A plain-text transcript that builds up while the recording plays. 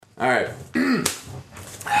All right.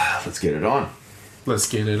 Let's get it on. Let's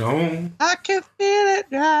get it on. I can feel it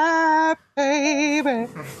now, baby.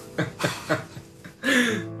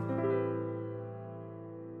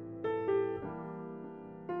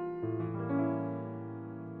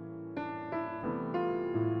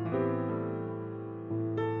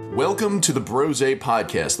 Welcome to the Brose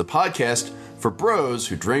Podcast, the podcast for bros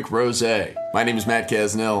who drink rosé. My name is Matt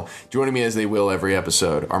Casnell. Joining me as they will every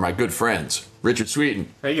episode are my good friends, Richard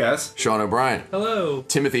Sweeten. Hey, guys. Sean O'Brien. Hello.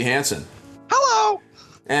 Timothy Hansen. Hello.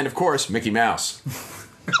 And, of course, Mickey Mouse.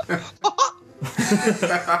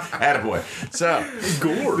 Attaboy. So,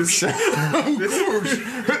 Gorge.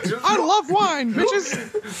 I love wine,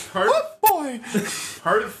 bitches.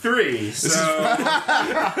 Part 3.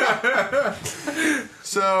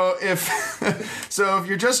 So if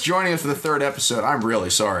you're just joining us for the third episode, I'm really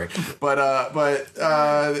sorry. But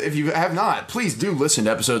if you have not, please do listen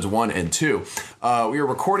to episodes 1 and 2. We are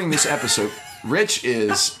recording this episode. Rich is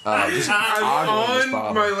just I'm ogling this on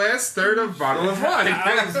bottle. my last third of bottle of wine.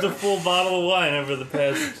 That was the full bottle of wine over the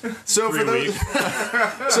past So 3 weeks.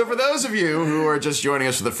 So for those of you who are just joining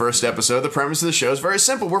us for the first episode, the premise of the show is very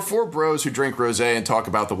simple. We're 4 bros who drink rosé and talk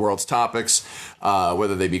about the world's topics,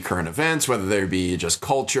 whether they be current events, whether they be just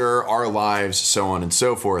culture, our lives, so on and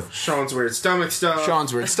so forth. Sean's weird stomach stuff.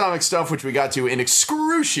 Sean's weird stomach stuff, which we got to in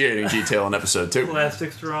excruciating detail in episode 2.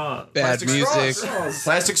 Plastic straw. Bad Plastic music. straws.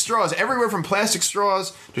 Plastic straws. Everywhere from plastic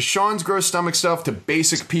straws to Sean's gross stomach stuff to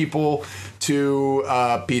basic people to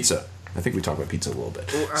pizza. I think we talked about pizza a little bit.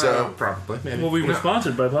 So probably. Maybe. Well, we were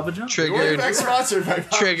sponsored by Papa John's. we're in Triggered. fact sponsored by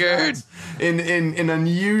Papa Triggered. John's in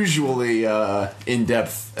unusually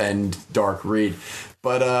in-depth and dark read.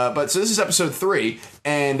 But so this is episode 3,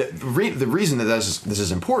 and the reason that this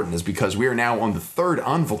is important is because we are now on the 3rd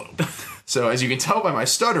envelope. So as you can tell by my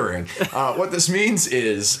stuttering, what this means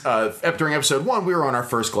is during episode 1, we were on our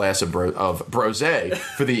first glass of brosé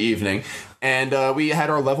for the evening, and we had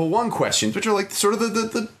our level 1 questions, which are like sort of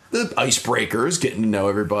the icebreakers, getting to know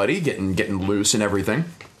everybody, getting loose and everything.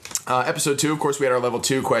 Episode 2, of course, we had our level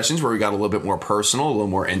 2 questions where we got a little bit more personal, a little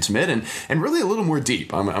more intimate, and really a little more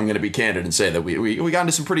deep. I'm going to be candid and say that we got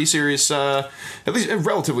into some pretty serious, at least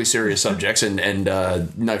relatively serious subjects and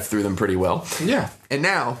knifed through them pretty well. Yeah. And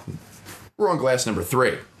now we're on glass number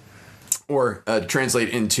 3. Or translate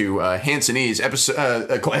into Hansenese,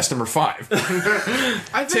 glass number 5.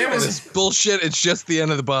 I think Tim is- This bullshit, it's just the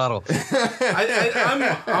end of the bottle.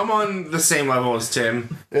 I'm on the same level as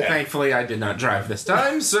Tim. Yeah. Thankfully, I did not drive this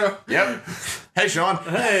time, so... Yep. Hey, Sean.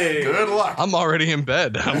 Hey. Good luck. I'm already in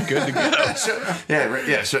bed. I'm good to go.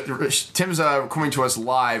 So Tim's coming to us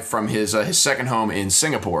live from his second home in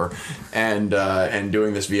Singapore, and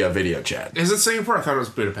doing this via video chat. Is it Singapore? I thought it was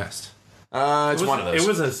Budapest. It's one of those. It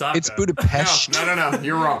was Osaka. It's Budapest. No,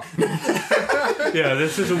 you're wrong. Yeah,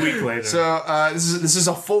 this is a week later. So this is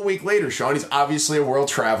a full week later, Sean. He's obviously a world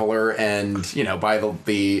traveler, and by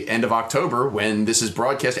the end of October, when this is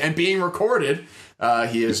broadcast and being recorded,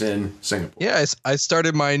 he is in Singapore. Yeah, I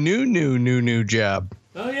started my new job.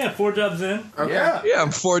 Oh, yeah, 4 jobs in. Okay. Yeah. Yeah,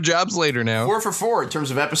 I'm 4 jobs later now. 4 for 4 in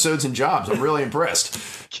terms of episodes and jobs. I'm really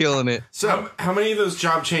impressed. Killing it. So, How many of those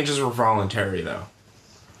job changes were voluntary, though?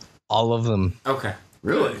 All of them. Okay.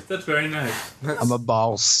 really? That's very nice. I'm a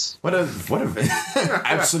boss. What a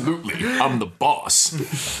absolutely, I'm the boss.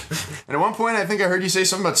 And at one point, I think I heard you say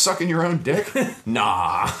something about sucking your own dick.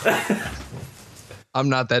 Nah. I'm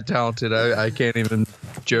not that talented. I can't even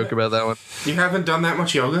joke about that one. You haven't done that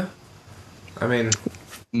much yoga? I mean...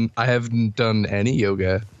 I haven't done any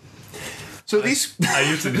yoga. So these I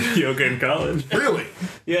used to do yoga in college. really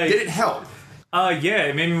Yeah. did it help? Yeah,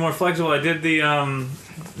 it made me more flexible. I did the,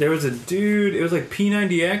 there was a dude, it was like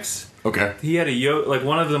P90X. Okay. He had a yoga, like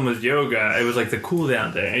one of them was yoga. It was like the cool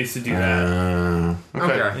down day. I used to do that.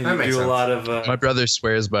 Okay. And that you makes do sense. a lot of, My brother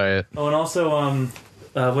swears by it. oh, and also,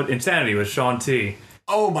 what Insanity with Sean T.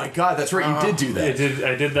 Oh my God, that's right. You did do that.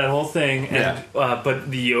 I did that whole thing, and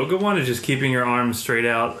but the yoga one is just keeping your arms straight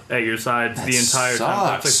out at your sides the entire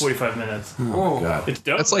time. It's sucks. like 45 minutes. Oh, God. It's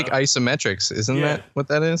dope. That's like though. isometrics, isn't Yeah. that what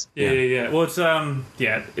that is? Yeah. Well, it's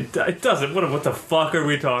it doesn't. What the fuck are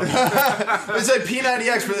we talking about? It's like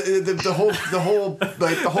P90X, but the whole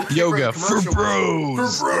kick Yoga rate for commercial-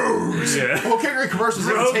 bros. For bros. Yeah. The whole kick rate commercials.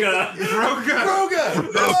 Roga. Roga.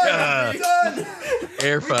 Roga. Done.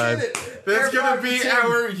 Air We 5. did it. that's Air gonna five be for Tim.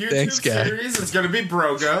 our YouTube Thanks, guy. series. It's gonna be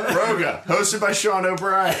Broga. Roga, hosted by Sean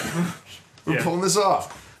O'Brien. We're Yeah. pulling this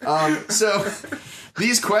off. So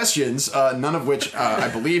these questions, none of which I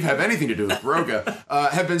believe have anything to do with Broga,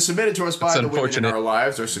 have been submitted to us by the women in unfortunate. our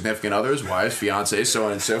lives, our significant others, wives, fiancés, so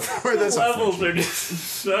on and so forth. That's Levels are just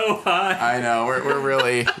so high. I know we're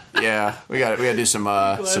really Yeah, we got to do some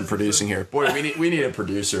producing here. Boy, we need a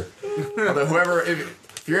producer. Although whoever,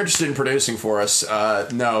 if you're interested in producing for us,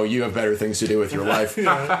 no, you have better things to do with your life.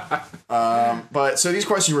 But so these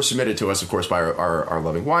questions were submitted to us, of course, by our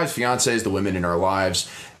loving wives, fiancés, the women in our lives,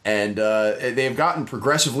 and they have gotten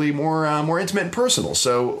progressively more intimate and personal.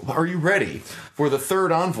 So, are you ready for the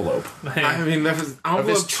third envelope I mean, that was of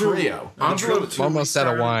this envelope two. trio? Envelope two. Almost we out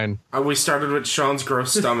of started- wine. We started with Sean's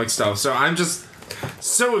gross stomach stuff, so I'm just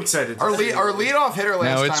so excited. Our leadoff hitter last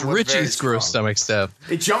Now time it's was very Richie's gross strong. stomach stuff.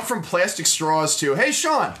 It jumped from plastic straws to, hey,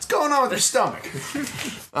 Sean, what's going on with your stomach?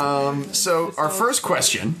 So our first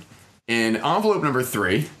question in envelope number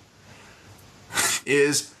 3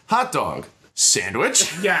 is hot dog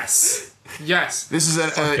sandwich. Yes. This is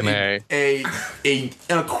Fucking an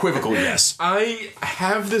unequivocal yes. I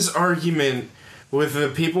have this argument with the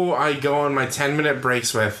people I go on my 10-minute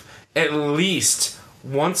breaks with at least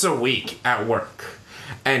once a week at work.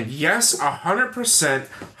 And yes, 100%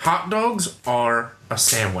 hot dogs are a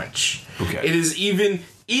sandwich. Okay. It is even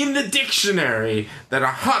in the dictionary that a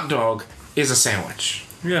hot dog is a sandwich.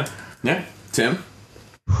 Yeah. Yeah, Tim.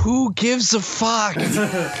 Who gives a fuck?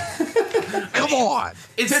 Come on.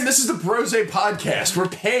 Tim, this is the Brose podcast. We're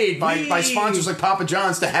paid by sponsors like Papa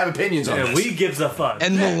John's to have opinions on Yeah, this. we gives a fuck.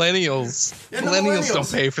 And millennials. And the Millennials millennials.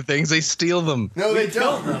 don't pay for things. They steal them. No, they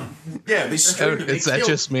killed don't. them. Yeah, they straight. Is that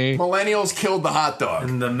just me? Millennials killed the hot dog.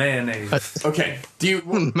 And the mayonnaise. Okay,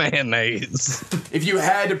 Mayonnaise. if you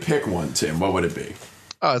had to pick one, Tim, what would it be?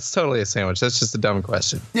 Oh, it's totally a sandwich. That's just a dumb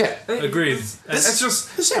question. Yeah, Agreed. It's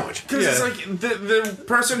just the sandwich. because it's Yeah. like the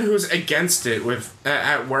person who's against it with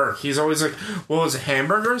at work. He's always like, "Well, is a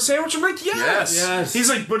hamburger a sandwich?" I'm like, "Yes." Yes. He's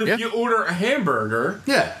like, "But if Yeah. you order a hamburger,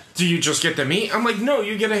 Yeah. do you just get the meat?" I'm like, "No,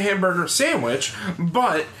 you get a hamburger sandwich."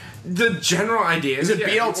 But the general idea Is it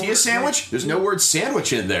BLT a sandwich? There's no word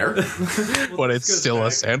sandwich in there. But it's goes still a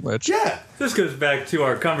back. sandwich. Yeah. This goes back to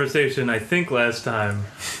our conversation, I think, last time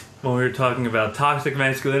when we were talking about toxic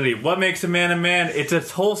masculinity. What makes a man? It's a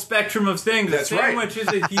whole spectrum of things. That's a right. sandwich is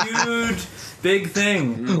a huge, big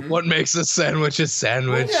thing. What makes a sandwich a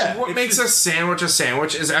sandwich? Yeah. What It's makes a sandwich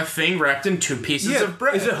is a thing wrapped in 2 pieces of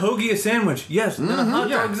bread. Is a hoagie a sandwich? Yes. And a hot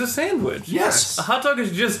Yeah. dog is a sandwich. Yes. A hot dog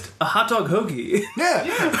is just a hot dog hoagie. Yeah.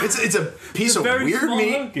 It's a piece of very weird small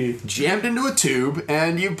meat hoagie. jammed into a tube,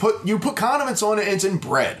 and you put condiments on it, and it's in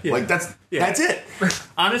bread. Yeah. Like that's Yeah. it.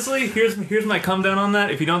 Honestly, here's my come down on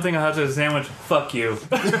that. If you don't think a hot dog is a sandwich, fuck you.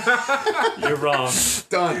 You're wrong.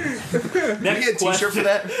 Done. Can we Next get a T-shirt question. for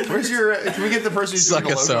that? Where's your? Can we get the person who's Suck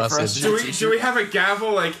doing a the logo for us? sausage. to do we have a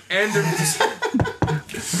gavel like and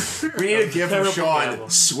We need a gift of Terrible Sean gavel.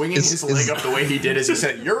 swinging Is- his leg up the way he did as he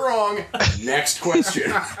said, "You're wrong." Next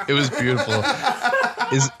question. It was beautiful.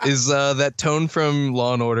 Is that tone from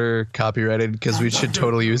Law and Order copyrighted? Because we should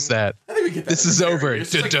totally use that. I think we get that. This in is fair over.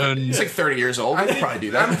 use. It's like, Dun-dun. it's like 30 years old. I We'll think- probably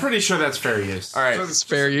do that. I'm pretty sure that's fair use. All right. It's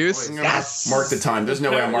fair use. I'm gonna mark the time. There's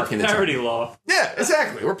no way I'm marking the Parody time. law. Yeah,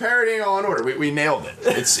 exactly. We're parodying Law and Order. We nailed it.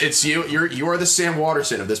 It's you. You are the Sam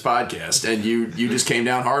Waterston of this podcast, and you just came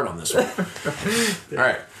down hard on this one. All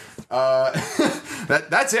right.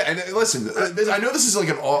 That's it. And listen, I know this is like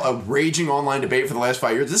a raging online debate for the last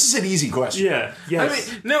 5 years. This is an easy question. Yeah. I Yes.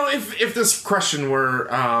 mean, no, if this question were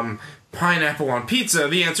pineapple on pizza,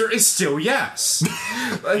 the answer is still yes.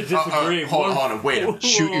 Like, Disagree. Hold on. Wait.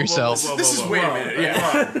 Shoot yourself. This is wait a minute.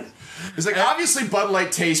 Yeah. It's like obviously Bud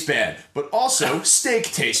Light tastes bad, but also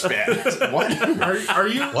steak tastes bad. What? are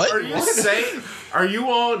you What? are you saying are you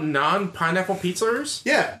all non-pineapple pizzas?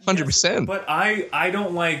 Yeah. 100%. But I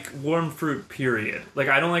don't like warm fruit, period. Like,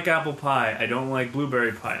 I don't like apple pie. I don't like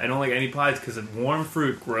blueberry pie. I don't like any pies because warm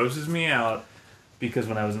fruit grosses me out. Because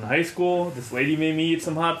when I was in high school, this lady made me eat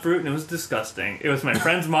some hot fruit, and it was disgusting. It was my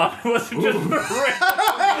friend's mom. It wasn't just for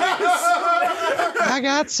I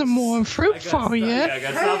got some warm fruit for you. I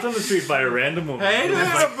got stopped on the street by a random woman. Hey, who was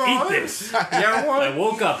there, like, boy. eat this. Yeah, I what?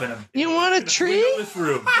 woke up in a You want a treat? windowless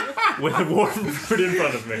room with a warm fruit in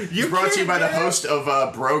front of me. It's brought to you by the host of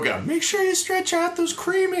Broga. Make sure you stretch out those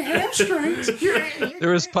creamy hamstrings.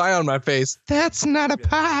 There was pie on my face. That's not a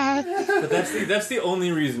pie. But that's the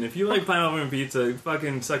only reason. If you like pineapple on pizza,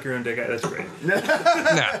 fucking suck your own dick out. That's great.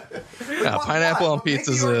 No, pineapple on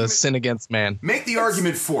pizza is a sin against man. Make the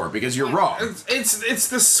argument for, because you're wrong. It's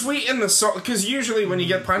the sweet and the salt, because usually when you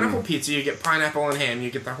get pineapple pizza, you get pineapple and ham,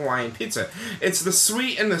 you get the Hawaiian pizza. It's the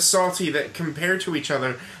sweet and the salty that compare to each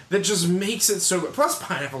other that just makes it so good. Plus,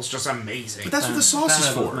 pineapple's just amazing. That's what the sauce is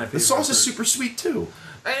Pineapple's for. my The favorite sauce is fruit. super sweet too.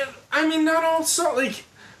 I mean, not all salt. Like,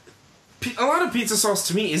 a lot of pizza sauce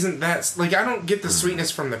to me isn't that. Like, I don't get the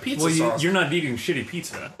sweetness from the pizza Well, sauce. you're not eating shitty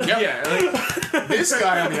pizza. Yeah, like, This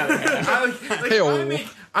guy, on the other hand, I like Hey-o.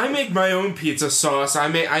 I make my own pizza sauce. I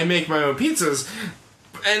make my own pizzas.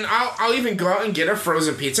 And I'll even go out and get a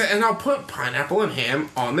frozen pizza, and I'll put pineapple and ham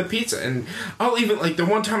on the pizza. And I'll even, like, the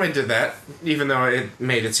one time I did that, even though it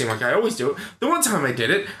made it seem like I always do it, the one time I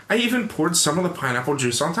did it, I even poured some of the pineapple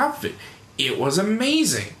juice on top of it. It was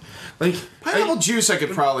amazing. Like, Pineapple juice I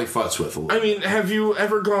could probably futz with a little. I mean, have you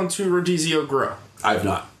ever gone to Rodizio Grill? I've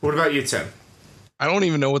not. What about you, Tim? I don't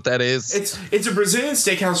even know what that is. It's a Brazilian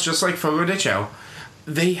steakhouse just like Fogo de Chão.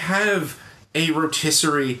 They have a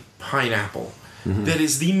rotisserie pineapple. That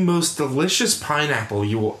is the most delicious pineapple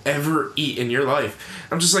you will ever eat in your life.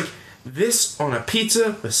 I'm just like, this on a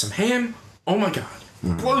pizza with some ham, oh my god.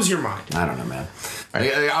 Blows your mind. I don't know, man.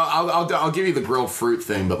 I'll give you the grilled fruit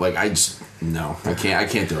thing, but like I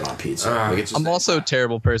can't do it on pizza. Like, it's just, I'm also a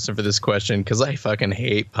terrible person for this question because I fucking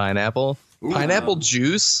hate pineapple. Pineapple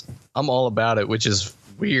juice, I'm all about it, which is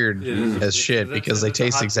weird as shit because they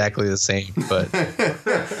taste exactly the same. But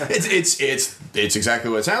it's exactly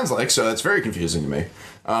what it sounds like, so that's very confusing to me.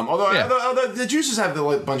 Although the juices have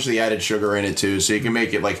a bunch of the added sugar in it too, so you can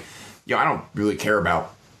make it like, I don't really care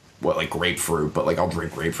about like grapefruit, but like I'll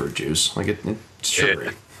drink grapefruit juice. Like it's sugary.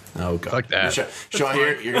 Yeah. Oh god, Fuck that. Sean,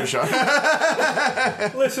 you're gonna Sean.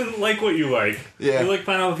 Listen, like what you like. Yeah. You like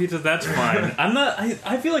pineapple pizza, that's fine. I'm not.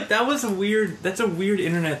 I feel like that's a weird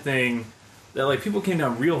internet thing that like people came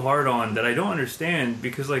down real hard on that I don't understand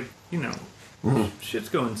because like shit's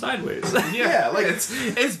going sideways. Yeah, like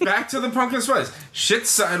it's back to the pumpkin spice. Shit's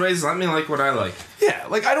sideways. Let me like what I like. Yeah,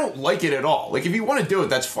 like I don't like it at all. Like if you want to do it,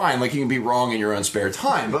 that's fine. Like you can be wrong in your own spare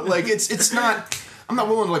time, but like it's not. I'm not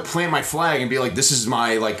willing to like plant my flag and be like, this is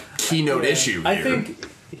my like keynote issue. I here. think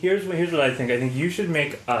here's what I think. I think you should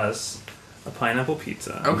make us a pineapple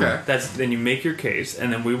pizza. Okay. Then you make your case,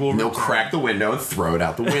 and then we will. They'll return. crack the window and throw it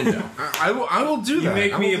out the window. I will do that. You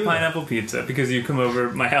make me a pineapple pizza because you come over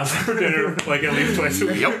my house for dinner like at least twice a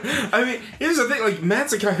week. Yep. I mean, here's the thing. Like Matt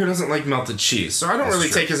Zakaku doesn't like melted cheese, so I don't really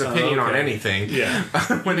take his opinion on anything. Yeah.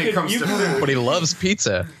 When it comes to food. but he loves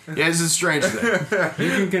pizza. Yeah, this is a strange thing.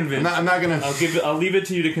 You can convince. I'm not gonna. I'll leave it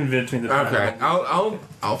to you to convince me that. Okay,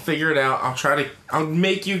 I'll figure it out. I'll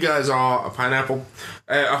make you guys all a pineapple,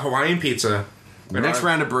 a Hawaiian pizza. Next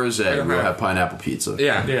round of Brose, we'll have pineapple pizza.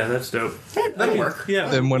 Yeah. Yeah, that's dope. That'll work. Yeah.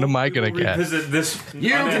 Then when am I gonna get? Revisit this. You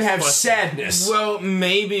can have sadness. Well,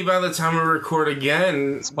 maybe by the time we record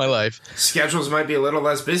again, It's my life. schedules might be a little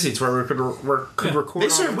less busy to where we could record They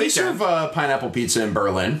on serve the weekend. pineapple pizza in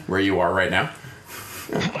Berlin, where you are right now.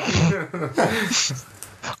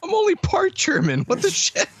 I'm only part German. What the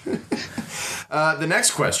shit? The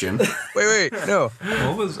next question. Wait, no.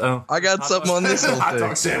 What was? Oh, I got something on this whole Hot thing.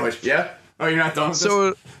 dog sandwich. Yeah? Oh, you're not done with So,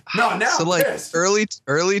 this? No, now. so like pissed. early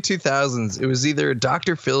 2000s, it was either a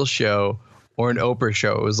Dr. Phil show or an Oprah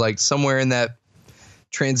show. It was like somewhere in that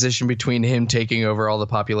transition between him taking over all the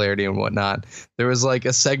popularity and whatnot. There was like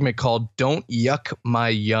a segment called "Don't Yuck My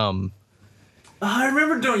Yum." I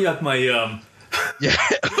remember Don't Yuck My Yum. Yeah.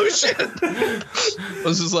 Oh shit. I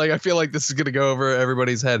was just like, I feel like this is gonna go over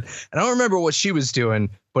everybody's head. And I don't remember what she was doing,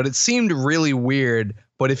 but it seemed really weird.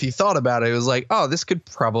 But if you thought about it, it was like, oh, this could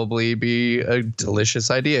probably be a delicious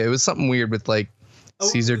idea. It was something weird with like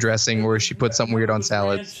Caesar dressing, where she put something weird on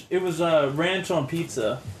salads. It was ranch on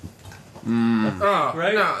pizza. Oh,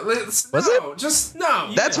 Right? no, no. That's Yeah, pretty. that's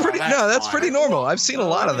No, that's fine. pretty normal. I've seen a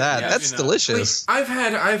lot of that. Yeah, That's delicious. I've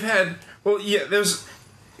had. Well, yeah.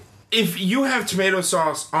 If you have tomato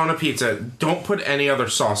sauce on a pizza, don't put any other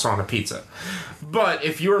sauce on a pizza. But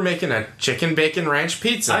if you were making a chicken bacon ranch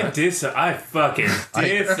pizza, I fucking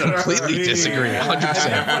disagree. Completely disagree.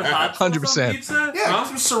 100%. 100%. Yeah,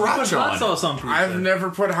 some sriracha Hot on it. sauce on pizza. I've never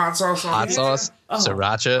put hot sauce on Hot pizza. sauce,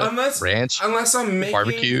 sriracha, ranch, Unless I'm making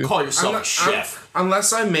barbecue. Call yourself a chef.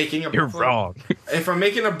 Unless I'm making a You're buffalo- wrong. If I'm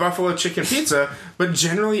making a buffalo chicken pizza, but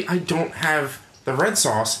generally I don't have the red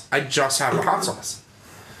sauce. I just have the hot sauce.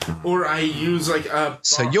 Or I use like a.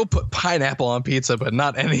 So you'll put pineapple on pizza, but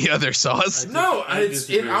not any other sauce. No, I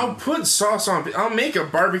disagree. I'll put sauce on. I'll make a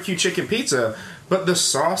barbecue chicken pizza, but the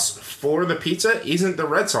sauce for the pizza isn't the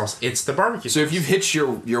red sauce. It's the barbecue. So if you've hitched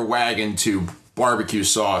your wagon to barbecue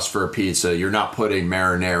sauce for a pizza, you're not putting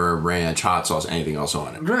marinara, ranch, hot sauce, anything else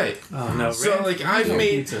on it. Right. Oh no! So ranch like I've on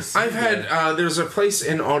made, pizza's so I've good. had. There's a place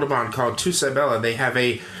in Audubon called Tusabella. They have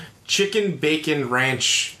a chicken bacon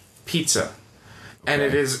ranch pizza. And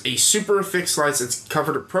it is a super thick slice. It's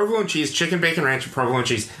covered with provolone cheese, chicken bacon ranch, and provolone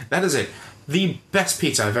cheese. That is it. The best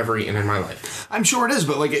pizza I've ever eaten in my life. I'm sure it is,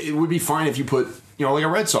 but like it would be fine if you put like a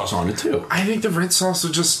red sauce on it too. I think the red sauce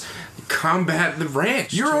would just combat the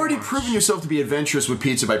ranch. You're too already much. proving yourself to be adventurous with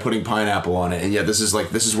pizza by putting pineapple on it, and yeah, this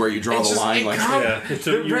is where you draw It's the just- line. it Like, com- Yeah, it's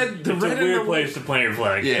The a, red- the it's red a and weird the- place to plant your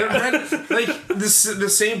flag. Yeah. Like the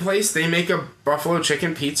same place they make a buffalo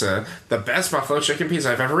chicken pizza. The best buffalo chicken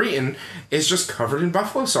pizza I've ever eaten is just covered in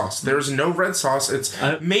buffalo sauce. There's no red sauce. It's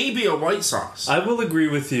maybe a white sauce. I will agree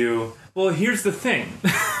with you. Well, here's the thing.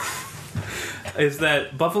 Is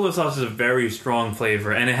that buffalo sauce is a very strong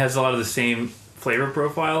flavor, and it has a lot of the same flavor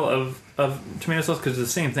profile of tomato sauce because it's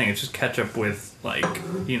the same thing. It's just ketchup with, like,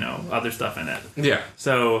 other stuff in it. Yeah.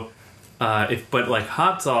 So, but like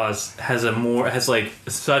hot sauce has like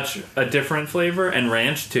such a different flavor, and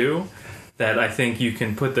ranch too, that I think you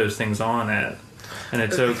can put those things on it, and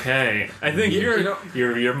it's okay. I think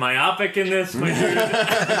you're myopic in this, my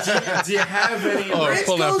dude. Do you have any? Oh, Ranch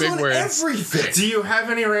pull out goes big on words. everything. Do you have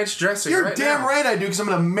any ranch dressing? You're right damn now? right I do, because I'm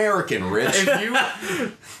an American, Rich.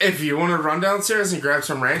 If you want to run downstairs and grab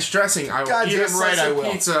some ranch dressing, I will Goddamn eat a slice right I of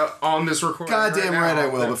will. pizza on this recording. Goddamn right right now. I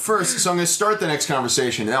will. But first, so I'm going to start the next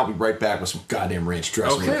conversation, and I'll be right back with some goddamn ranch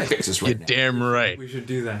dressing. Okay. We'll fix this You're right now. damn right. We should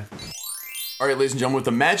do that. All right, ladies and gentlemen, with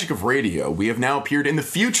the magic of radio, we have now appeared in the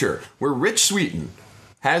future, where Rich Sweeten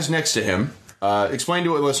has next to him. Explain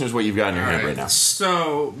to our listeners what you've got in your hand right now.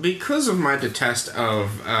 So, because of my detest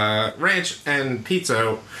of ranch and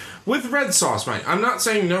pizza with red sauce, mind, I'm not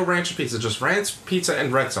saying no ranch pizza, just ranch pizza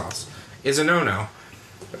and red sauce is a no-no.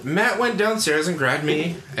 Matt went downstairs and grabbed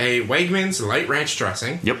me a Wegmans light ranch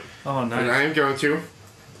dressing. Yep. Oh, And nice. I am going to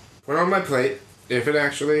put it on my plate, if it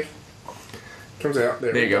actually comes out.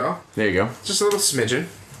 There There we you go. There you go. Just a little smidgen.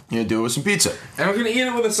 You're going to do it with some pizza. And I'm going to eat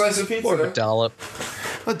it with a slice of pizza. Or a dollop.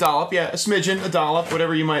 A dollop, yeah, a smidgen, a dollop,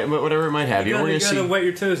 whatever it might have. You We're gotta, going to see. wet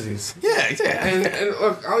your toesies. Yeah, yeah. And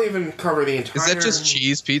look, I'll even cover the entire... Is that just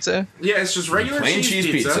cheese pizza? Yeah, it's just regular Plain cheese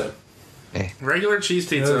pizza. Regular cheese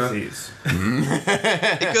pizza. Toesies.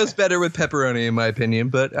 It goes better with pepperoni, in my opinion,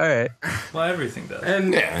 but all right. Well, everything does.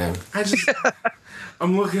 And Yeah. I just...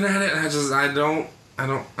 I'm looking at it and I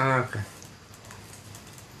don't... Okay.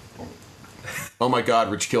 Oh my God,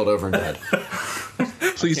 Rich killed over in bed.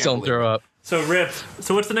 Please Can't don't believe throw up. So, Rip,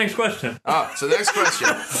 so what's the next question? So the next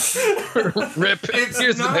question. Rip. It's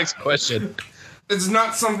Here's the not- next question. It's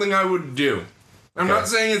not something I would do. I'm not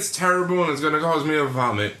saying it's terrible and it's going to cause me to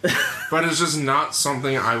vomit, but it's just not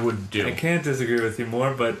something I would do. I can't disagree with you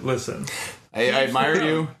more, but listen. I admire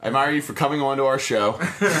you. I admire you for coming on to our show.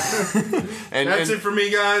 and That's it for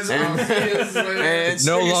me, guys. and See you later. and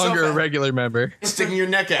No stick yourself longer a out- regular member. sticking your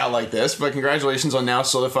neck out like this, but congratulations on now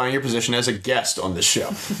solidifying your position as a guest on this show.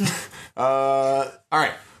 All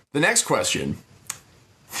right, the next question.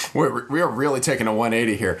 We are really taking a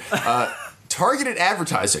 180 here. Targeted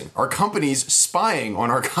advertising. Are companies spying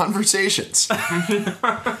on our conversations?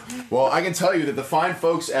 Well, I can tell you that the fine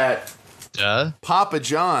folks at Duh. Papa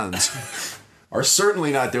John's are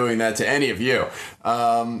certainly not doing that to any of you.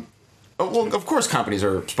 Well, of course, companies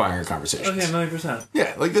are spying on conversations. Okay, 1,000,000%.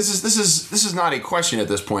 Yeah, like this is not a question at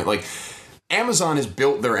this point. Like, Amazon has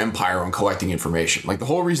built their empire on collecting information. Like, the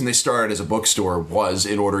whole reason they started as a bookstore was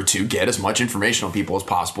in order to get as much information on people as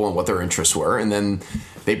possible and what their interests were, and then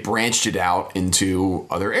they branched it out into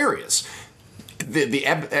other areas. The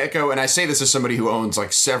Echo, and I say this as somebody who owns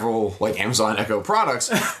like several like Amazon Echo products,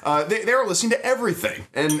 they're listening to everything,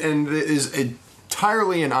 and it is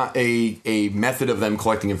entirely a method of them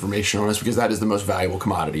collecting information on us because that is the most valuable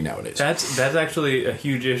commodity nowadays. That's actually a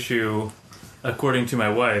huge issue, according to my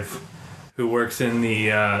wife, who works in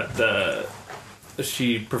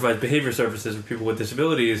she provides behavior services for people with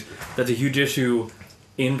disabilities. That's a huge issue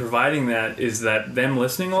in providing that, is that them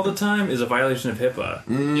listening all the time is a violation of HIPAA.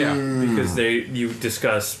 Yeah. Because you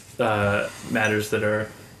discuss matters that are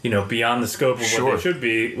beyond the scope of Sure. what they should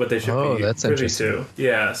be Oh, that's privy interesting. to.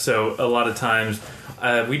 Yeah, so a lot of times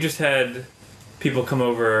we just had people come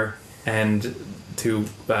over and to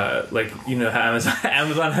how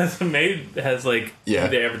Amazon has a maid Yeah.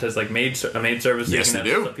 they advertise like a maid service. Yes, you can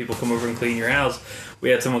they have do. people come over and clean your house. We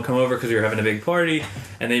had someone come over because we were having a big party,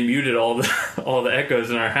 and they muted all the echoes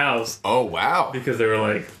in our house Oh wow! because they were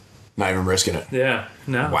like, Not even risking it. yeah,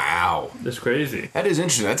 no, Wow, that's crazy. that is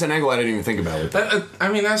interesting. That's an angle I didn't even think about.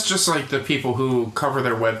 That's just like the people who cover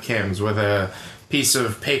their webcams with a piece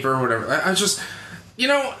of paper or whatever. I just,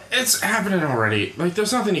 it's happening already. Like,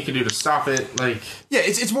 there's nothing you can do to stop it. Like, Yeah,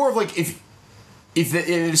 it's more of like if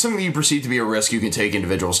it's something that you perceive to be a risk, you can take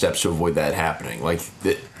individual steps to avoid that happening. Like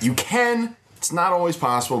that you can. It's not always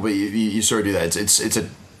possible, but you sort of do that. It's a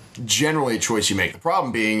generally a choice you make. The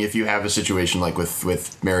problem being if you have a situation like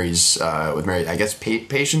with Mary's, I guess,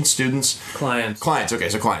 patients, students? Clients. Okay,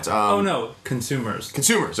 so clients. Oh, no, consumers.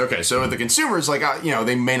 Consumers, okay. So the consumers, like,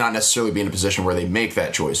 they may not necessarily be in a position where they make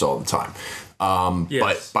that choice all the time.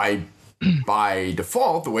 Yes. But by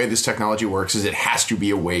default, the way this technology works is it has to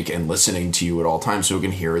be awake and listening to you at all times so it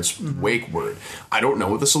can hear its wake word. I don't know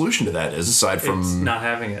what the solution to that is, aside from... It's not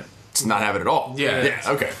having it. It's not have it at all. Yeah.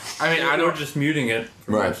 Okay. I mean, I Or don't just muting it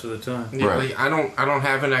for Right. most of the time. Yeah, Right. like, I don't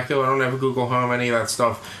have an Echo. I don't have a Google Home. Any of that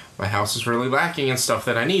stuff. My house is really lacking in stuff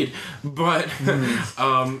that I need. But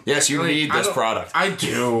Yes, you need I this don't- product. I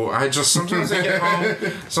do. I just sometimes I get home.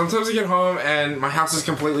 Sometimes I get home and my house is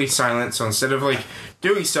completely silent. So instead of like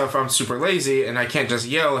doing stuff, I'm super lazy and I can't just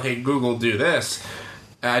yell, "Hey Google, do this."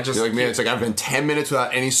 I just You're like me. It's like I've been 10 minutes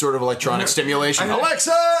without any sort of electronic stimulation. I-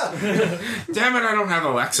 Alexa! damn it, I don't have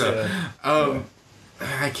Alexa.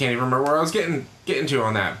 I can't even remember where I was getting to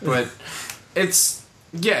on that, but it's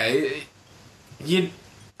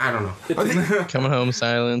I don't know. Coming home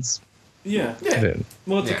silence. Yeah. Yeah.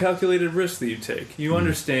 Well, it's Yeah. a calculated risk that you take. You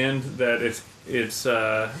understand that it's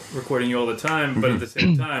recording you all the time, but at the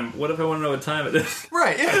same time, what if I want to know what time it is?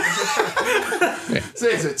 Right, yeah. So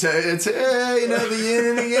it's the yin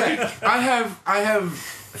and the yang. I have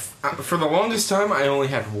for the longest time I only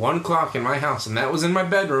had one clock in my house, and that was in my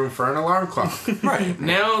bedroom for an alarm clock. Right.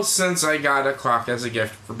 Now, since I got a clock as a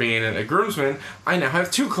gift for being a groomsman, I now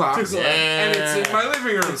have two clocks, and it's in my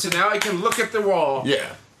living room. So now I can look at the wall Yeah.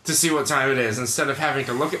 to see what time it is instead of having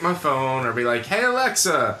to look at my phone or be like, "Hey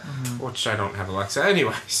Alexa," which I don't have Alexa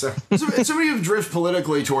anyway. So As somebody who drifts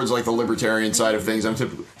politically towards like the libertarian side of things, I'm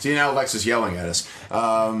typically see now Alexa's yelling at us.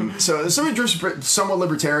 So as somebody who drifts somewhat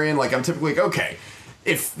libertarian, like I'm typically like, okay,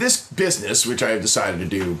 if this business, which I have decided to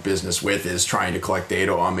do business with, is trying to collect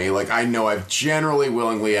data on me, like I know I've generally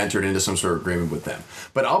willingly entered into some sort of agreement with them.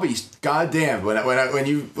 But I'll be goddamned when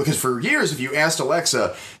you, because for years if you asked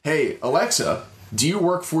Alexa, "Hey Alexa, do you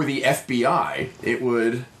work for the FBI?" It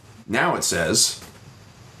would, now it says,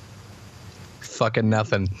 Fucking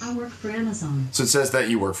nothing. I work for Amazon. so it says that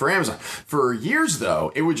you work for Amazon. For years,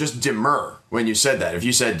 though, it would just demur when you said that. If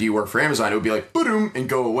you said, "Do you work for Amazon?" it would be like, "Boom," and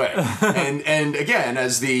go away. and again,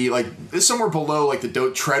 as the, like, somewhere below, like, the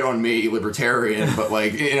 "don't tread on me" libertarian, but,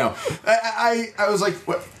 like, I was like,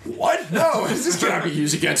 what? No, this cannot be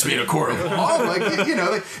used against me in a court of law. Like,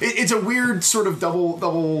 like, it's a weird sort of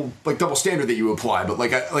double standard that you apply. But,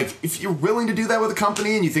 like, if you're willing to do that with a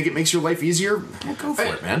company and you think it makes your life easier, well, go for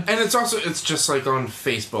it, man. And it's just like on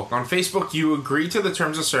Facebook. On Facebook, you agree to the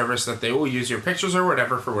terms of service that they will use your pictures or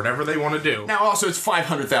whatever for whatever they want to do. Now, also, it's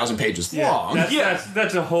 500,000 pages long.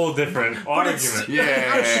 That's a whole different argument.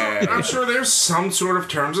 Yeah. I'm sure there's some sort of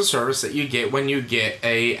terms of service that you get when you get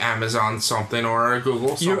a Amazon something or a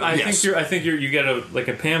Google something. I think you get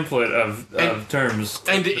a pamphlet of terms.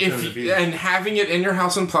 And the terms of use. and having it in your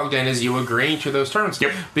house and plugged in is you agreeing to those terms.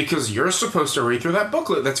 Yep. Because you're supposed to read through that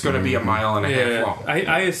booklet that's going to be a mile and a half long.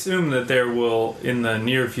 I assume that there will, in the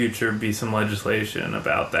near future, be some legislation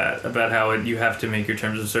about that, about how you have to make your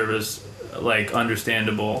terms of service like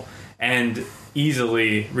understandable and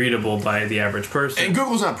easily readable by the average person. And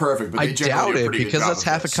Google's not perfect, but I they generally doubt do a it pretty good because job that's of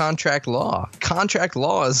half this. a contract law. Contract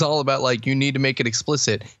law is all about like you need to make it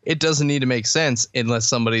explicit. It doesn't need to make sense unless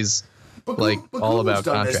somebody's But like but all Google's about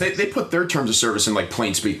done this. contracts. They put their terms of service in like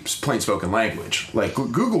plain spoken language. Like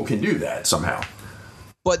Google can do that somehow.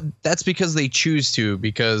 But that's because they choose to.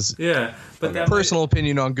 Because Yeah, but that personal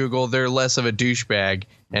opinion on Google, they're less of a douchebag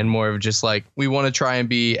and more of just like we want to try and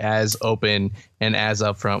be as open and as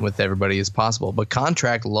upfront with everybody as possible. But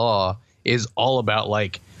contract law is all about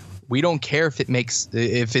like we don't care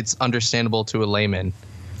if it's understandable to a layman.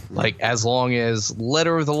 Like as long as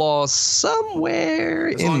letter of the law somewhere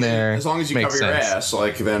in there, As long as you makes cover your sense. ass,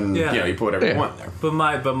 like then Yeah. you put whatever you Yeah. want there. But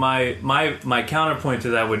my counterpoint to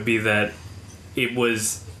that would be that it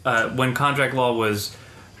was when contract law was,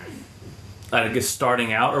 I guess,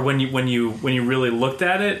 starting out, or when you really looked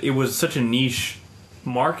at it, it was such a niche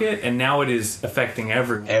market, and now it is affecting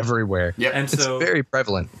everyone. Everywhere. Yep. And It's so very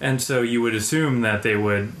prevalent. and so you would assume that they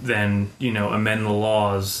would then amend the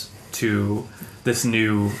laws to this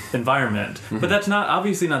new environment. But that's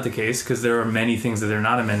obviously not the case, because there are many things that they're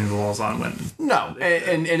not amending the laws on when. No,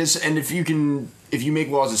 and if you make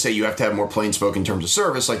laws that say you have to have more plain spoken terms of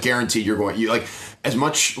service, like guaranteed like as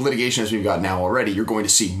much litigation as we've got now already, you're going to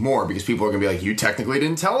see more because people are going to be like, you technically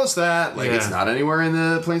didn't tell us that. Like it's not anywhere in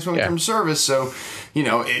the plain spoken terms of service. So,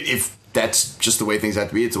 if that's just the way things have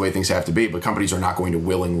to be, it's the way things have to be. But companies are not going to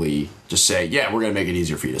willingly just say, yeah, we're going to make it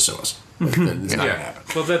easier for you to sue us. Like, it's not going to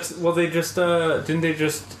happen. Well, they just didn't they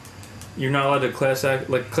just you're not allowed to class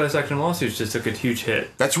action lawsuits just took a huge hit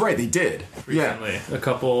That's right, they did. recently.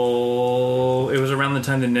 It was around the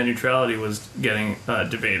time that net neutrality was getting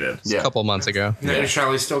debated. Yeah. A couple months ago. Net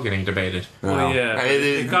neutrality's still getting debated. Well, yeah, It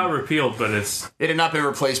it got repealed, but it's had not been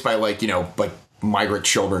replaced by like migrant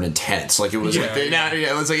children in tents. Like it was Yeah. like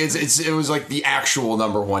it was like it was like the actual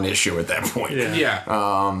number one issue at that point. yeah.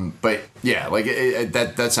 Yeah. But yeah, like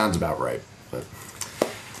that sounds about right. But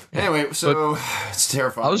anyway, so it's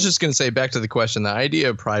terrifying. I was just going to say, back to the question, the idea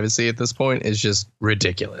of privacy at this point is just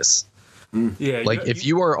ridiculous. Yeah, Like, if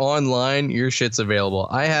you are online, your shit's available.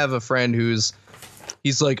 I have a friend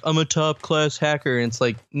he's like, I'm a top class hacker. And it's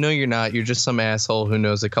like, no, you're not. You're just some asshole who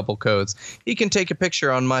knows a couple codes. He can take a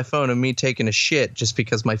picture on my phone of me taking a shit just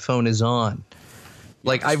because my phone is on.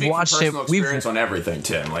 Like, I've Speak from watched him. personal experience on everything,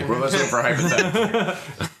 Tim. Like we're listening for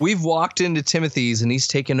hypothetical. We've walked into Timothy's and he's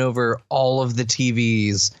taken over all of the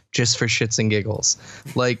TVs just for shits and giggles.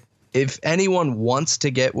 Like, if anyone wants to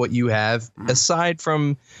get what you have, aside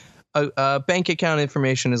from a bank account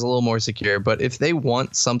information is a little more secure, but if they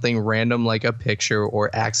want something random like a picture or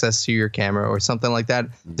access to your camera or something like that,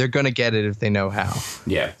 they're going to get it if they know how.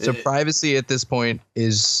 Yeah. So privacy at this point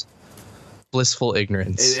is blissful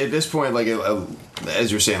ignorance. At this point, like as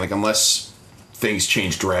you're saying, like unless things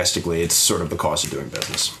change drastically, it's sort of the cost of doing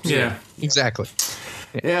business. yeah. Exactly.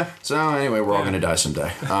 Yeah. So anyway, we're all going to die someday.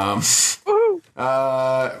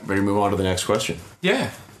 Ready to move on to the next question.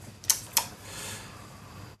 Yeah.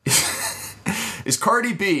 Is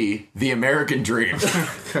Cardi B the American dream?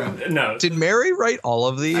 No. Did Mary write all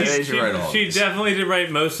of these? I think she wrote all of She these. definitely did write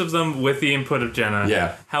most of them with the input of Jenna.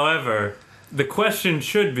 Yeah. However, the question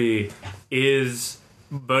should be, is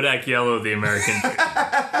Bodak Yellow the American dream?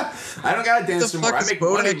 I don't gotta dance The no more. fuck I is make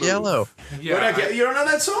money Bodak move. Yellow? Yeah. Bodak Yellow. You don't know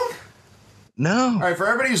that song? No. All right, for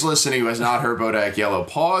everybody who's listening who has not heard Bodak Yellow,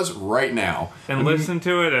 pause right now. And listen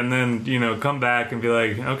to it and then, come back and be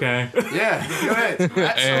like, okay. Yeah, go ahead.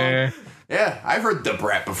 That song. Yeah, I've heard The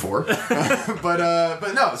Brat before, but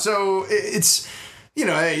no. So it's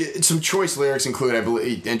some choice lyrics include, I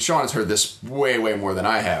believe, and Sean has heard this way more than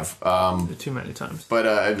I have. Too many times. But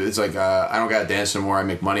it's like I don't gotta dance no more. I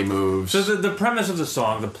make money moves. So the premise of the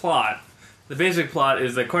song, the basic plot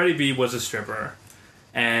is that Cardi B was a stripper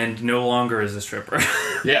and no longer is a stripper.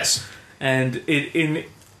 Yes. And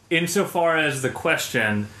insofar as the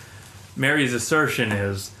question, Mary's assertion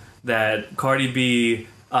is that Cardi B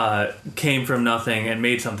came from nothing and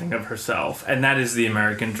made something of herself, and that is the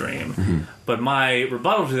American dream. Mm-hmm. But my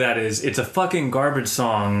rebuttal to that is, it's a fucking garbage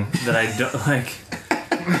song that I don't like.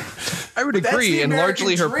 I would that's agree, the and American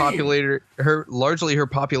largely her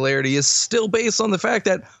popularity is still based on the fact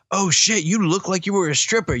that, oh shit, you look like you were a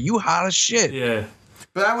stripper, you hot as shit. Yeah.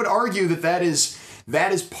 But I would argue that is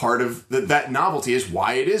part of that novelty is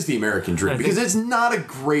why it is the American dream, because it's not a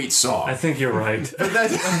great song. I think you're right. But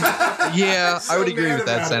that's, Yeah, so I would agree mad with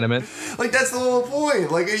that about it. sentiment. Like that's the whole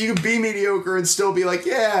point. Like you can be mediocre and still be like,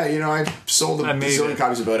 yeah, I sold a I made bazillion it.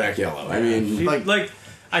 copies of Bodak Yellow. I mean,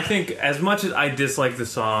 I think as much as I dislike the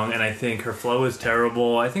song and I think her flow is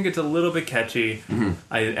terrible, I think it's a little bit catchy,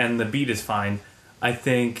 and the beat is fine. I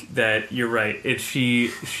think that you're right.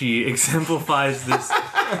 She exemplifies this.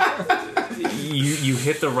 You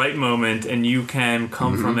hit the right moment and you can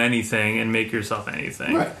come from anything and make yourself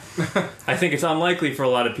anything. right. I think it's unlikely for a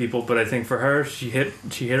lot of people, but I think for her, she hit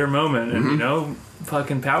her moment, and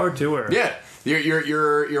fucking power to her. Yeah.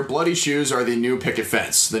 Your bloody shoes are the new picket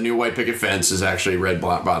fence. The new white picket fence is actually red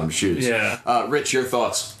bottom shoes. Yeah. Rich, your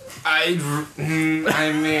thoughts? I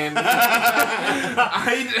mean,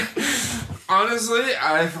 honestly,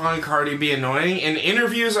 I find Cardi B annoying. In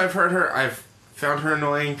interviews I've found her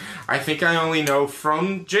annoying. I think I only know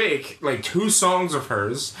from Jake like 2 songs of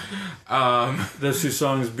hers. Those 2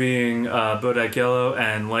 songs being Bodak Yellow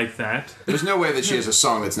and Like That. There's no way that she has a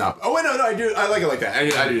song that's not. Oh wait, no, I do. I like it like that.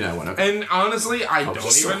 I do know one. Okay. And honestly, I don't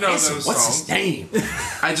He's so even know handsome. those What's songs. his name?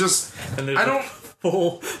 I just, And there's I don't.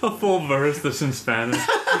 a full verse that's in Spanish.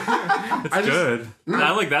 It's good.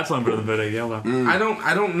 I like that song better than Bodak Yellow. I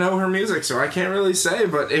don't know her music, so I can't really say.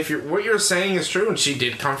 But if what you're saying is true, and she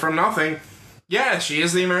did come from nothing, yeah, she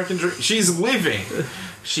is the American dream. She's living.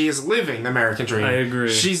 She is living the American dream. I agree.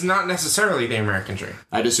 She's not necessarily the American dream.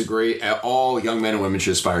 I disagree. All young men and women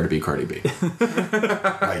should aspire to be Cardi B.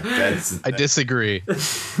 I disagree.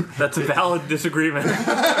 That's a valid disagreement.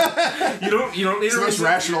 You don't need It's the most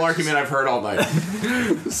rational argument I've heard all night.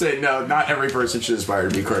 Say no, not every person should aspire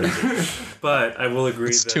to be Cardi B. But I will agree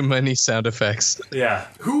It's that... too many sound effects. Yeah.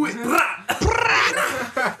 Who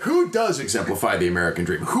does exemplify the American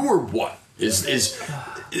dream? Who or what is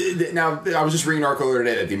now? I was just reading an article the other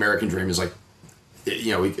day that the American dream is like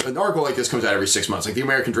an article like this comes out every 6 months. Like the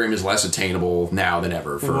American dream is less attainable now than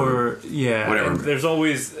ever for whatever. And there's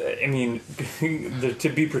always, I mean, to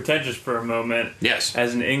be pretentious for a moment. Yes.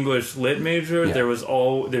 As an English lit major, there's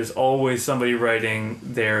always somebody writing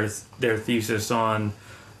their thesis on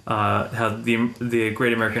how the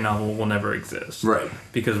great American novel will never exist. Right.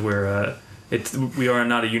 Because we are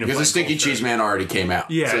not a unified Because the Stinky culture. Cheese Man already came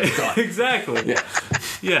out. Yeah, So it's done. exactly. Yeah.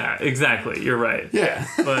 Yeah, exactly. You're right. Yeah.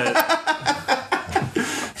 But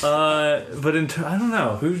I don't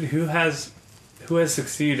know who has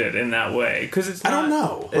succeeded in that way, because it's not, I don't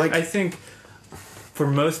know. I think for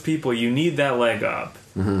most people you need that leg up.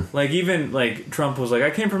 Mm-hmm. Like even like Trump was like,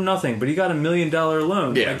 I came from nothing, but he got $1 million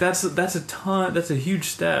loan. Yeah. Like that's a ton. That's a huge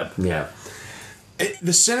step. Yeah.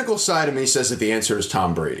 The cynical side of me says that the answer is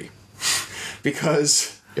Tom Brady.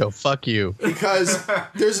 Because fuck you. Because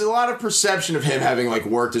there's a lot of perception of him having like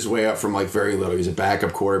worked his way up from like very little. He was a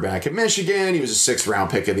backup quarterback at Michigan. He was a 6th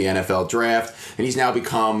round pick of the NFL draft, and he's now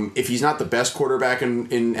become, if he's not the best quarterback in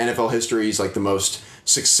NFL history, he's like the most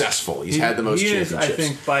successful. He's had the most championships. I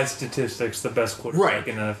think by statistics the best quarterback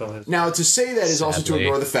in NFL history. Now, to say that is also to Sadly.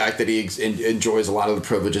 ignore the fact that he enjoys a lot of the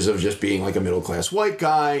privileges of just being like a middle class white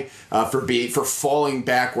guy, for falling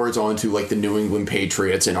backwards onto like the New England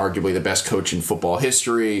Patriots and arguably the best coach in football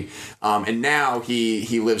history. And now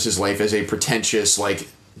he lives his life as a pretentious like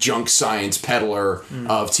junk science peddler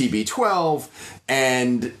of TB12,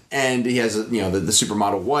 and he has the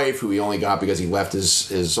supermodel wife who he only got because he left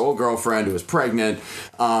his old girlfriend who was pregnant.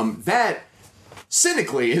 That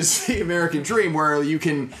cynically is the American dream, where you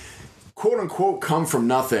can quote unquote come from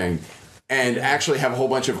nothing and actually have a whole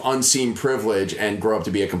bunch of unseen privilege and grow up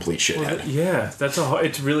to be a complete shithead.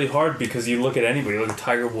 It's really hard, because you look at anybody, look at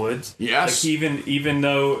Tiger Woods. Yes. Like even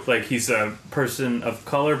though like he's a person of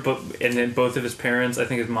color, and then both of his parents, I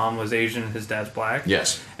think his mom was Asian, his dad's black.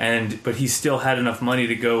 Yes. But he still had enough money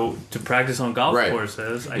to go to practice on golf Right.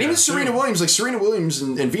 courses. And even Serena Williams,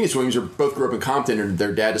 and Venus Williams both grew up in Compton, and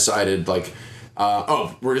their dad decided like,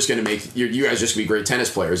 we're just going to make you guys just be great tennis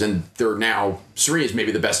players, and they're now Serena's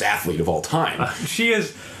maybe the best athlete of all time. She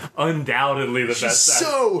is undoubtedly the best.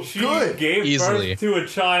 So she good. Gave Easily. birth to a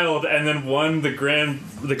child and then won the Grand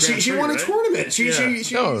She Prix, won a right? tournament.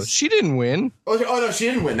 She No, she didn't win. Oh no, she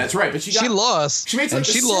didn't win. That's right, but She lost. She made and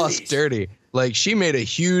she lost dirty. Like, she made a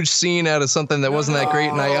huge scene out of something that wasn't that great,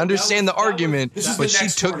 and I understand the argument, this is but the she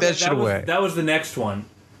next took one. that shit away. That was the next one.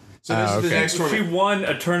 So this is the next She tournament. won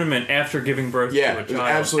a tournament after giving birth Yeah, to a it was child.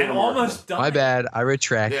 absolutely and remarkable. almost died. My bad. I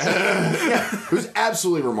retract. It was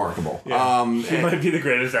absolutely remarkable. She might be the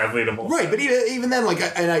greatest athlete of all Right, time. but even then, like,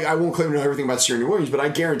 I won't claim to know everything about Serena Williams, but I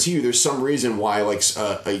guarantee you, there's some reason why, like,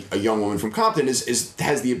 a young woman from Compton has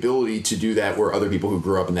the ability to do that, where other people who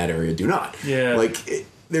grew up in that area do not. Yeah. like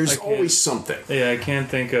there's always something. Yeah, I can't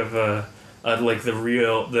think of like the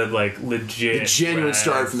legit, The genuine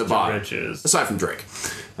start from the rags to bottom, riches. aside from Drake.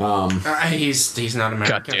 He's not American,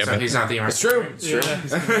 God damn so it. he's not the American. It's true. It's true.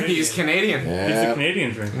 Yeah, he's Canadian. He's Canadian. He's the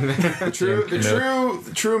Canadian dream.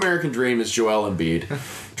 The true American dream is Joel Embiid.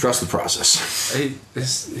 Trust the process.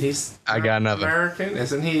 He's I got nothing. American,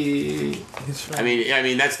 isn't he? I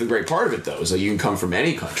mean that's the great part of it, though, is that you can come from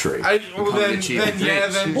any country. Well,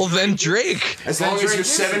 then Drake. As long as Drake you're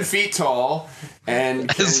is 7 feet tall and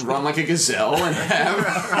can run like a gazelle and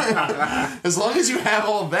have, as long as you have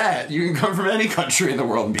all that, you can come from any country in the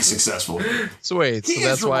world and be successful. So wait, He so is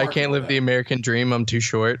that's why I can't remarkable, live the American dream. I'm too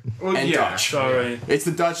short. Well, And yeah, Dutch. Sorry. It's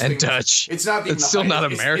the Dutch thing. And Dutch. It's not even It's the still height.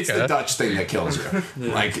 not It's America. the Dutch thing that kills you.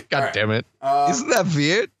 Like, God all right. damn it. Isn't that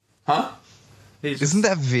weird? Huh? Isn't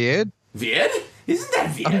that weird? Weird? Isn't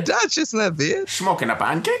that weird? I'm Dutch. Isn't that weird? Smoking a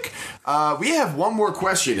pancake? We have one more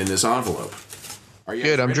question in this envelope. Are you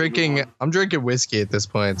Good. I'm ready to move drinking. on? I'm drinking whiskey at this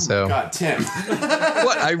point. So God, Tim.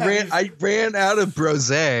 what? I ran out of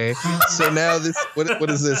brosé. So now this. What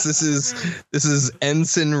is this? This is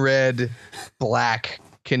Ensign Red Black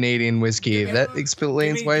Canadian whiskey. That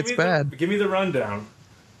explains why it's bad. Give me the rundown.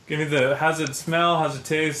 Give me the. How's it smell? How's it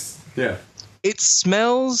taste? Yeah. It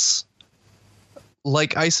smells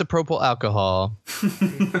like isopropyl alcohol.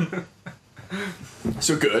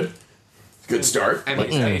 So good. Good start. and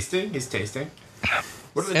he's tasting. He's tasting.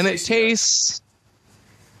 What are the And it tastes tastes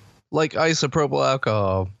like isopropyl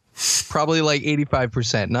alcohol. Probably like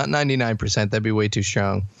 85%, not 99%. That'd be way too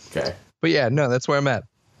strong. like? Okay. But yeah, no, that's where I'm at.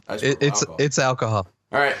 It's alcohol.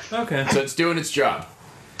 All right. Okay. So it's doing its job.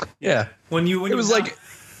 Yeah. When It you was like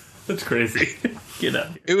that's crazy. Get out.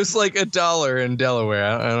 it was like $1 in Delaware.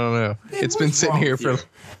 I don't know. It's been What's sitting wrong here with for you?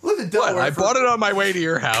 Look at what? Delaware. I bought it on my way to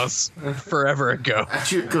your house forever ago.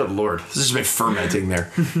 Good lord. This has been fermenting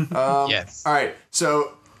there. Yes. All right.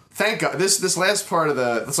 So thank God. This last part of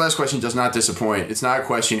this last question does not disappoint. It's not a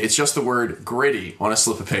question. It's just the word gritty on a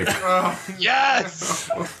slip of paper. Yes.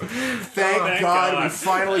 Thank God we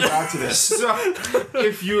finally got to this. So,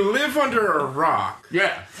 if you live under a rock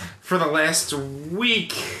Yeah. for the last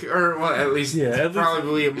week, or well, at least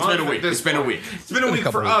probably a month. It's been a week. It's been a week. It's been a week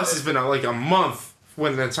for us. It's been like a month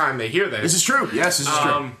when the time they hear this. This is true. Yes, this is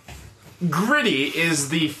true. Gritty is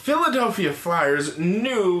the Philadelphia Flyers'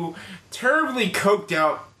 new, terribly coked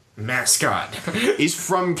out mascot. He's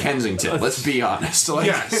from Kensington. Let's be honest. Like,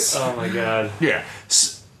 Yes. Oh my god. Yeah.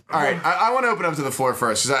 All right. I want to open up to the floor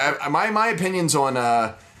first because my opinions on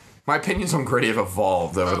Gritty have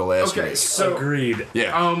evolved over the last Okay, week. so Agreed.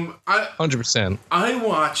 Yeah. 100%. I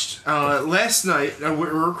watched last night.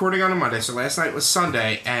 We're recording on a Monday, so last night was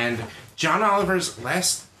Sunday, and John Oliver's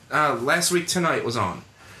last week tonight was on.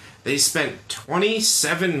 They spent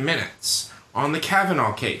 27 minutes on the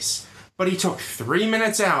Kavanaugh case, but he took 3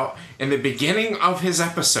 minutes out in the beginning of his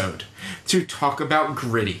episode to talk about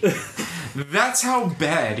Gritty. That's how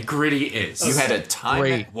bad Gritty is. You had a time.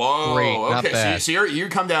 Great. Whoa. Great, not Okay. bad. So you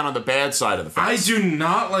come down on the bad side of the I fence. do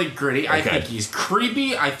not like Gritty. I Okay. think he's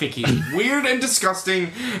creepy. I think he's weird and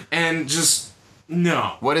disgusting, and just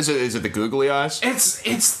no. What is it? Is it the googly eyes?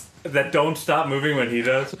 It's That don't stop moving when he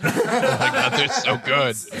does. Oh my God, they're so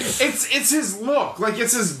good. it's his look. Like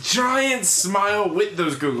it's his giant smile with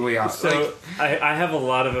those googly eyes. So I have a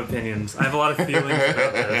lot of opinions. I have a lot of feelings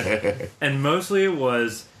about this. And mostly it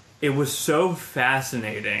was so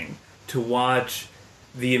fascinating to watch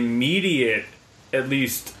the immediate, at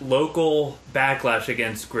least local backlash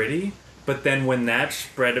against Gritty. But then when that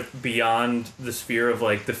spread beyond the sphere of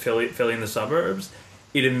like the Philly and the suburbs,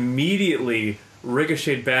 it immediately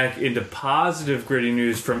ricocheted back into positive Gritty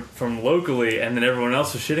news from locally, and then everyone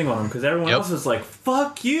else was shitting on him because everyone else was like,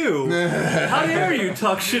 "Fuck you! How dare you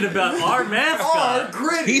talk shit about our mascot?"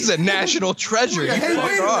 Gritty. He's a national treasure. You Hey, fuck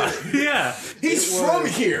wait a off. Yeah, He's from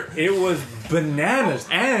here. it was bananas,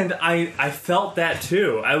 and I felt that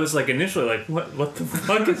too. I was like initially like, "What the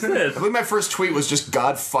fuck is this?" I think my first tweet was just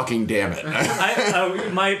God fucking damn it.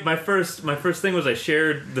 My first thing was I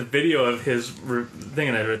shared the video of his thing,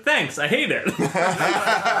 and I wrote, "Thanks, I hate it."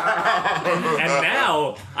 and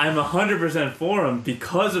now I'm 100% for him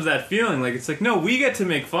because of that feeling. Like it's like, no, we get to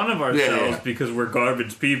make fun of ourselves because we're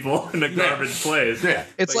garbage people in a garbage place. Yeah.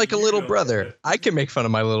 It's But like a you little don't brother. get it. I can make fun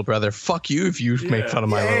of my little brother. Fuck you if you make fun of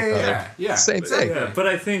my little brother. yeah. Same thing. Yeah, but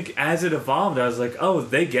I think as it evolved, I was like, oh,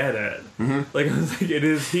 they get it. Like I was like, it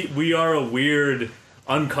is. We are a weird,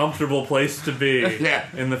 uncomfortable place to be. Yeah.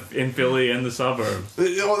 in Philly and the suburbs.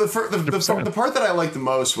 The part that I liked the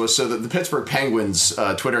most was so that the Pittsburgh Penguins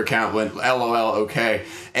Twitter account went LOL okay,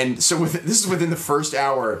 and so this is within the first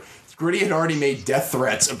hour. Gritty had already made death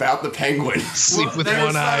threats about the Penguins. Sleep with There's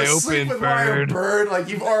one eye sleep open, with one eye bird. bird. Like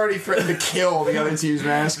you've already threatened to kill the other team's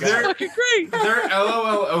mascot. Fucking great. Their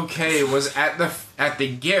LOL okay was at the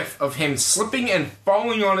gif of him slipping and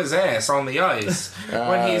falling on his ass on the ice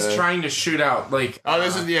when he's trying to shoot out like. Oh,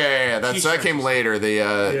 this is that T-shirts. came later.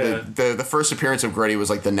 The first appearance of Gritty was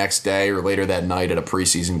like the next day or later that night at a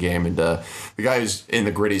preseason game, and the guy who's in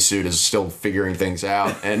the Gritty suit is still figuring things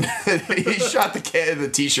out, and he shot the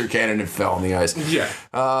t-shirt cannon and fell on the ice. Yeah.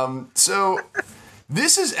 So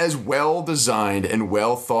this is as well designed and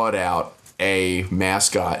well thought out a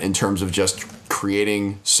mascot in terms of just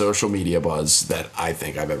creating social media buzz that I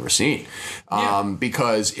think I've ever seen.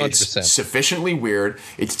 Because it's 100%. sufficiently weird.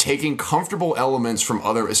 It's taking comfortable elements from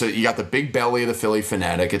other. So you got the big belly of the Philly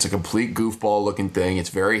Fanatic. It's a complete goofball looking thing. It's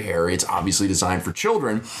very hairy. It's obviously designed for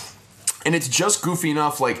children. And it's just goofy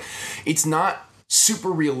enough. Like, it's not super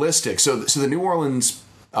realistic. So the New Orleans,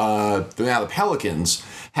 now the Pelicans,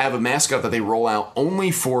 have a mascot that they roll out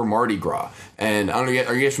only for Mardi Gras. And I don't know,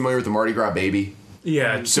 are you guys familiar with the Mardi Gras baby?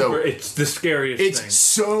 Yeah, it's So- it's the scariest It's thing.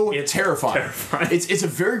 so It's terrifying. terrifying. It's a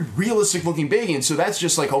very realistic looking baby, and so that's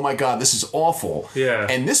just like, oh my god, this is awful. Yeah.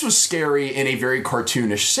 And this was scary in a very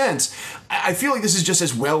cartoonish sense. I feel like this is just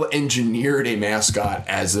as well engineered a mascot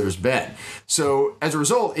as there's been. So as a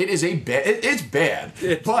result, it is it's bad,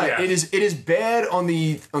 but yeah. it is bad on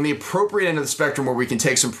the appropriate end of the spectrum where we can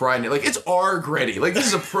take some pride in it. Like it's our Gritty. Like this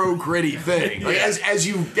is a pro Gritty thing. Like, as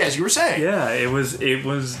you were saying. Yeah, it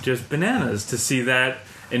was just bananas to see that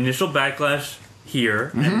initial backlash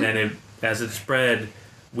here, and then as it spread,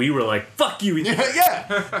 we were like, "Fuck you!" Yeah.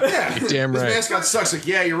 Damn This right. mascot sucks. Like,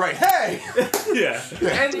 yeah, you're right. Hey. yeah.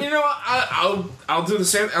 And you know, I'll do the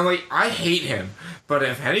same. I'm like, I hate him. But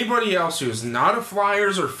if anybody else who's not a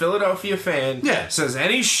Flyers or Philadelphia fan Yeah. says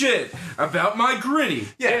any shit about my Gritty,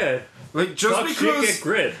 Yeah. Like just Talk shit, because get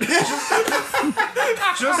grit.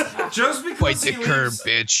 just because Fight the he curb, leaves,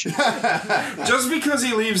 bitch. just because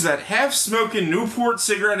he leaves that half-smoking Newport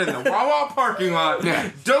cigarette in the Wawa parking lot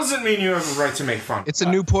doesn't mean you have a right to make fun. It's a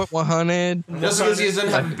Newport 100. Just because he doesn't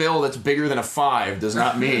have a bill that's bigger than a 5 does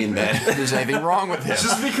not mean that there's anything wrong with him.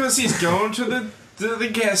 Just because he's going to the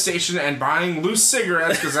gas station and buying loose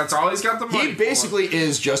cigarettes because that's all he's got the money He basically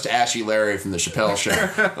is just Ashy Larry from the Chappelle Show.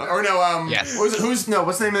 Or no, Yes. what's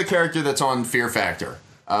the name of the character that's on Fear Factor?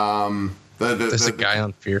 There's a guy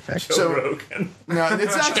on Fear Factor. So- Rogan. No,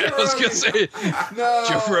 it's not Joe I was gonna Rogan. say, No.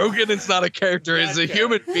 Joe Rogan is not a character; he's a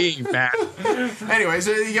human being, man. Anyway,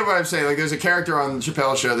 so you get what I'm saying. Like, there's a character on the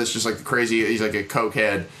Chappelle Show that's just like crazy. He's like a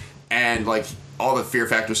cokehead, and like all the Fear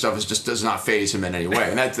Factor stuff does not faze him in any way.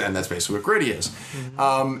 And that's basically what Gritty is.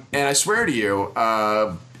 And I swear to you,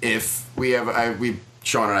 if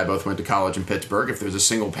Sean and I both went to college in Pittsburgh. If there's a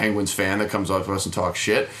single Penguins fan that comes up to us and talks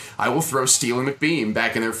shit, I will throw Steely McBeam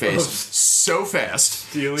back in their face so fast.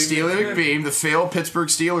 Steely McBeam, the failed Pittsburgh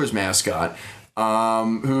Steelers mascot,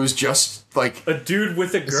 who's just like A dude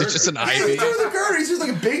with a girder. Is it just an He's ivy? doing the girder. He's just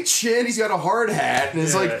like a big chin. He's got a hard hat, and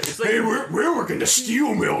it's Yeah, like, it's like- hey, we're working the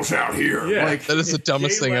steel mills out here. Yeah. Like, That is the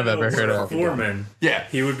dumbest thing I've ever heard of. Foreman. yeah.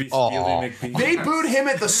 He would be Aw. Steely McBeam. They booed him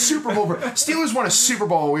at the Super Bowl. Steelers won a Super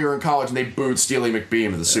Bowl when we were in college, and they booed Steely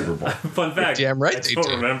McBeam at the Super Bowl. Fun fact. Damn right I they don't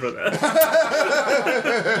do. remember that.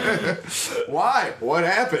 Why? What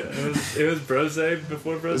happened? It was Brose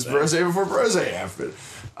before Brose. It's Brose before Brose happened.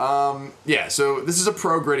 Yeah, so this is a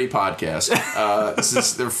pro Gritty podcast.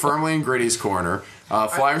 They're firmly in Gritty's corner.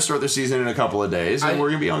 Flyers start their season in a couple of days, and we're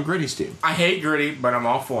gonna be on Gritty's team. I hate Gritty, but I'm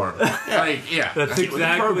all for him. That's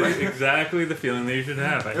exactly the feeling that you should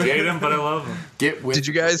have. I hate him, but I love him. Get with. Did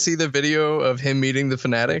you guys see the video of him meeting the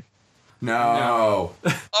Fanatic? No.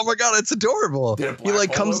 Oh my god, it's adorable. Did a He black like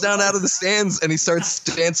hole comes open down up? out of the stands and he starts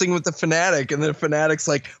dancing with the Fanatic, and the Fanatic's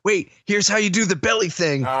like, "Wait, here's how you do the belly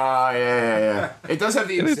thing." Yeah. It does have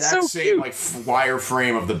the And it's exact so same cute. like wire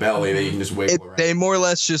frame of the belly that you can just wiggle around. They more or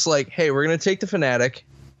less just like, "Hey, we're gonna take the Fanatic,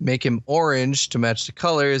 make him orange to match the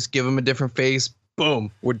colors, give him a different face.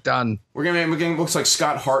 Boom, we're done." We're gonna looks like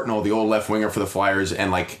Scott Hartnell, the old left winger for the Flyers,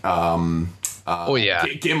 and like Oh yeah,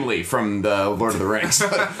 Gimli from the Lord of the Rings.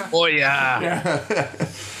 oh yeah.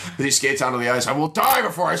 But he skates onto the ice. I will die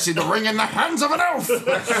before I see the ring in the hands of an elf.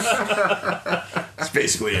 That's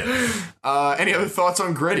basically it. Any other thoughts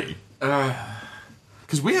on Gritty?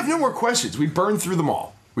 Because we have no more questions. We burned through them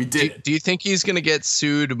all. We did. Do you think he's gonna get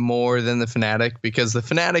sued more than the Fanatic? Because the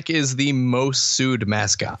Fanatic is the most sued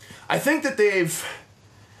mascot. I think that they've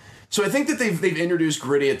introduced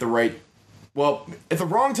Gritty at the right. Well, at the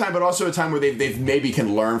wrong time, but also a time where they've maybe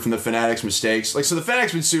can learn from the Fanatic's mistakes. Like, so the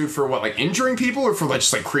Fanatic's been sued for what, like injuring people, or for like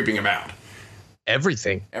just like creeping him out?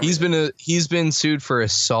 Everything. He's been sued for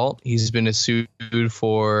assault. He's been sued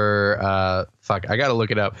for fuck. I gotta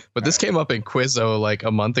look it up. But this came up in Quizzo like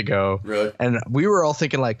a month ago. Really? And we were all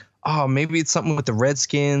thinking like, oh, maybe it's something with the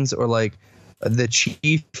Redskins or like the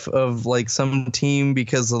chief of like some team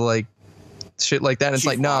because of like shit like that. And it's Chief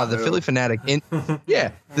like, nah, the Wahoo. Philly Fanatic.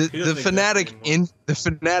 The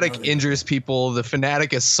Fanatic injures people. The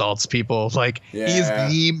Fanatic assaults people. Like he is Yeah.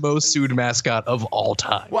 the most sued mascot of all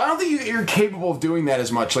time. Well, I don't think you're capable of doing that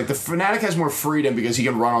as much. Like, the Fanatic has more freedom because he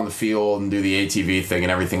can run on the field and do the ATV thing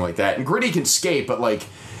and everything like that. And Gritty can skate, but like,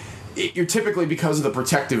 you're typically, because of the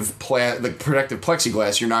protective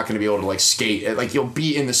plexiglass, you're not going to be able to like skate. Like, you'll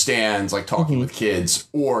be in the stands like talking with kids,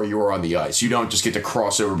 or you're on the ice. You don't just get to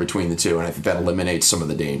cross over between the two, and I think that eliminates some of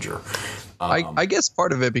the danger. I guess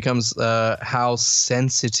part of it becomes how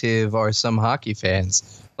sensitive are some hockey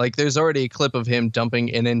fans. Like, there's already a clip of him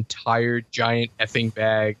dumping an entire giant effing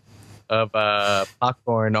bag of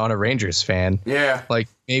popcorn on a Rangers fan. Yeah, Like,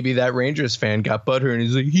 maybe that Rangers fan got butthurt and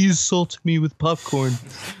he's like, he assaulted me with popcorn.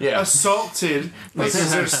 yeah. Assaulted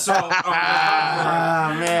because there's salt on the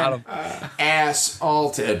Ah, man.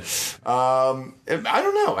 Assaulted. I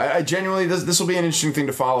don't know. I genuinely, this will be an interesting thing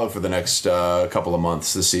to follow for the next couple of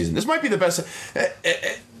months this season. This might be the best.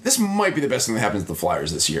 This might be the best thing that happens to the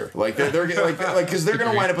Flyers this year. Like they're like because they're going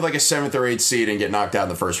to wind up with like a 7th or 8th seed and get knocked out in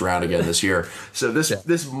the first round again this year. So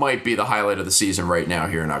this might be the highlight of the season right now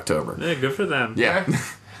here in October. Yeah, good for them. Yeah.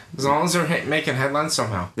 As long as they're making headlines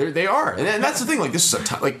somehow. They are, and that's the thing. Like, this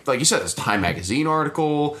is like you said, it's a Time magazine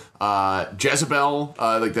article. Jezebel,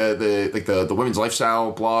 like the women's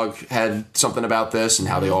lifestyle blog, had something about this and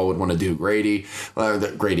how they all would want to do Grady. Like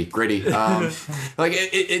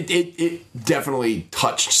it definitely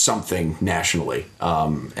touched something nationally,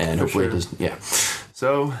 and hopefully it does. Yeah.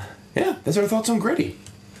 So yeah, that's our thoughts on Gritty.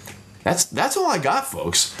 That's all I got,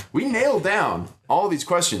 folks. We nailed down all these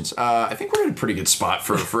questions. I think we're in a pretty good spot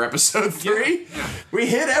for episode 3. We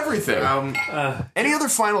hit everything. Any other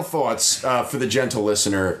final thoughts for the gentle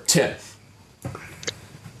listener, Tim?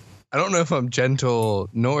 I don't know if I'm gentle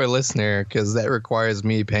nor a listener because that requires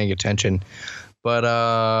me paying attention. But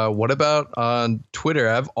what about on Twitter?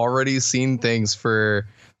 I've already seen things for,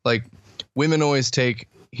 like, women always take,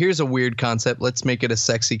 here's a weird concept, let's make it a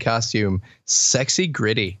sexy costume. Sexy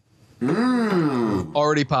gritty.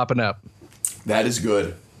 Already popping up. That is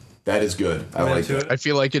good. That is good. I like that. I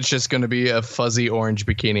feel like it's just going to be a fuzzy orange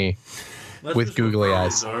bikini with googly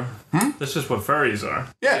eyes. That's just what furries are.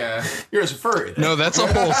 Yeah. You're a furry. No, that's a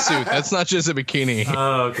whole suit. That's not just a bikini.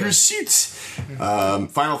 Oh, okay. Pursuits.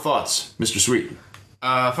 Final thoughts, Mr. Sweet.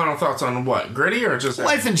 Final thoughts on what? Gritty or just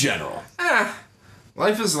Life in general.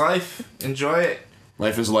 Life is life. Enjoy it.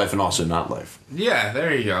 Life is life and also not life. Yeah,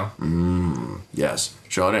 there you go. Yes.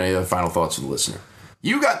 Charlotte, any other final thoughts for the listener?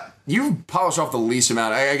 You polished off the least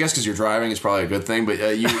amount. I guess because you're driving, it's probably a good thing. But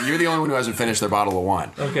you're the only one who hasn't finished their bottle of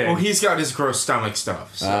wine. Okay. Well, he's got his gross stomach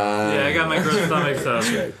stuff. So. Yeah, I got my gross stomach stuff.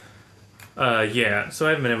 Yeah, so I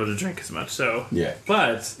haven't been able to drink as much. So Yeah.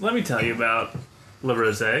 But let me tell you about Le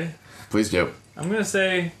Rosé. Please do. I'm gonna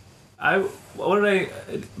say, what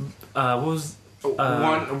was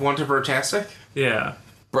One to Brotastic? yeah,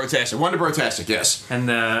 Brotastic. One to Brotastic, yes. and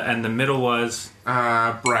the middle was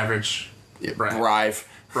Bravage. Yeah, Right. Brive.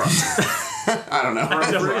 I don't know.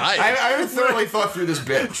 I haven't thoroughly thought through this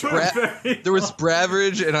bit. There was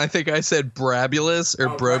Bravage, and I think I said Brabulus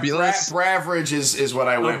or Brobulus. Bravage is what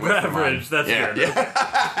I went with. Bravage. That's good. Yeah.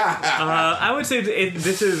 I would say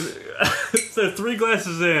this is so 3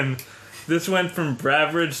 glasses in. This went from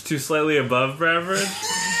Bravage to slightly above Bravage.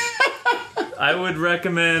 I would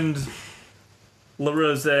recommend Le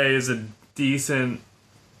Rosé is a decent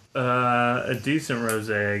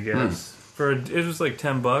rosé, I guess. It was like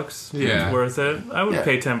 $10. Yeah. It's worth it. I would Yeah.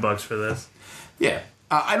 pay $10 for this. Yeah.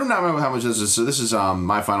 I do not remember how much this is. So this is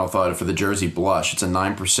my final thought for the Jersey Blush. It's a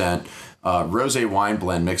 9% rosé wine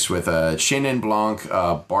blend mixed with Chenin Blanc,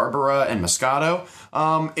 Barbara, and Moscato.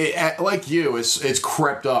 Like you, it's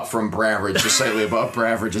crept up from Bravage to slightly above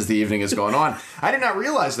Bravage as the evening is going on. I did not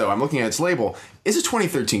realize, though, I'm looking at its label, it's a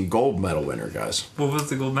 2013 gold medal winner, guys. What was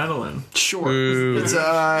the gold medal in? Sure. Ooh. It's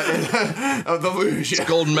the luge. It's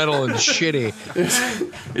gold medal and shitty.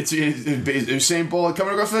 It's Usain Bolt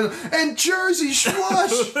coming across the finish, and Jersey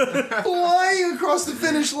Slush flying across the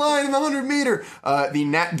finish line in the 100-meter.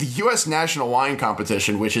 The U.S. National Wine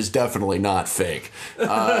Competition, which is definitely not fake.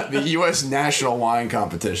 The U.S. National Wine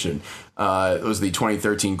Competition was the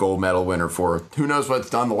 2013 gold medal winner for who knows what it's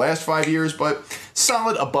done the last 5 years, but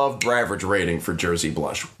solid above Bravage rating for Jersey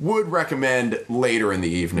Blush. Would recommend later in the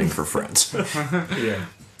evening for friends. Yeah.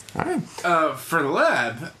 All right. For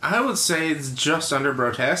Lab, I would say it's just under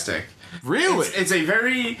Brotastic. Really? It's a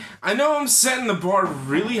very... I know I'm setting the bar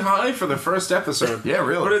really high for the first episode. Yeah,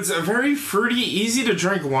 really. But it's a very fruity,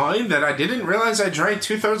 easy-to-drink wine that I didn't realize I drank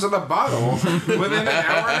 2/3 of the bottle within an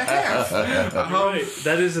hour and a half. Right.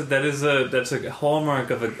 That's a hallmark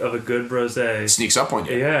of a good rosé. Sneaks up on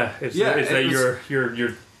you. Yeah. It's that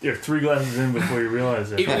you're 3 glasses in before you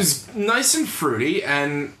realize it. It was nice and fruity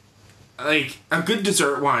and, like, a good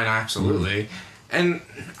dessert wine, absolutely. And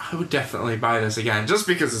I would definitely buy this again, just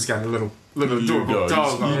because it's got a little adorable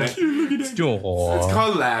dog on it. It's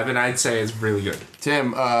called Lab, and I'd say it's really good.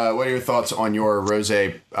 Tim, what are your thoughts on your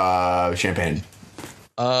rosé champagne?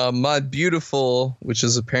 My Beautiful, which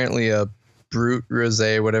is apparently a brut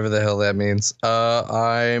rosé, whatever the hell that means.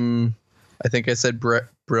 I think I said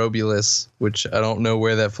Brobulus, which I don't know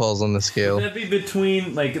where that falls on the scale. Would that be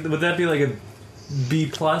between would that be like a B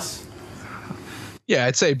plus? Yeah,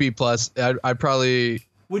 I'd say B plus. I probably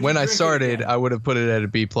Would when you I drink it started, again? I would have put it at a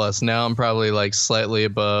B plus. Now I'm probably like slightly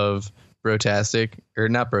above Brotastic, or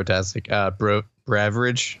not Brotastic,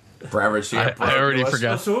 Bravage. Bravage, yeah. I already Oh,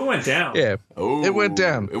 forgot. so it went down. Yeah, Ooh, it went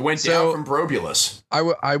down. It went So- down from Brobulus. I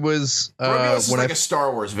was Brobulus is when like a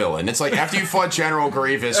Star Wars villain. It's like after you fought General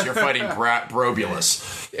Grievous, you're fighting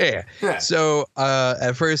Brobulus. Yeah. So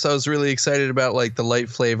at first I was really excited about like the light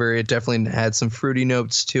flavor. It definitely had some fruity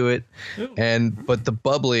notes to it, but the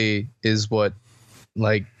bubbly is what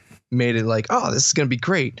like made it like, oh, this is gonna be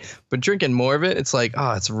great. But drinking more of it, it's like,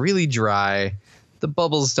 oh, it's really dry. The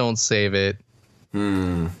bubbles don't save it.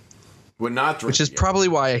 Would not drink. which is it. probably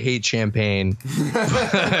why I hate champagne.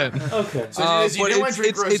 Okay. So you But don't want to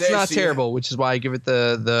drink it's rosé, not so you- terrible, which is why I give it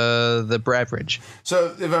the beverage.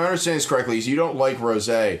 So if I'm understanding this correctly, you don't like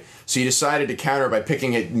rosé, so you decided to counter by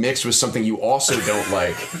picking it mixed with something you also don't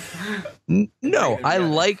like. No, I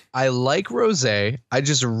like rosé. I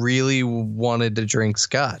just really wanted to drink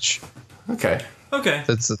scotch. Okay. Okay.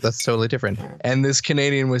 That's totally different. And this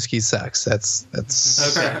Canadian whiskey sucks. That's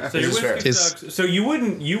Okay. So your This is fair. whiskey sucks. So you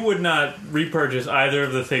would not repurchase either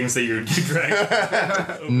of the things that you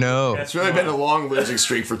drank. no. It's really been a long losing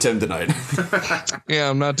streak for Tim tonight. Yeah,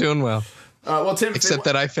 I'm not doing well. Well, Tim, Except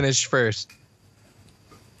that I finished first.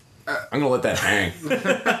 I'm gonna let that hang.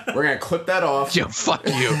 We're gonna clip that off. Yo, fuck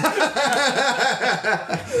you.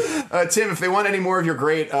 Tim, if they want any more of your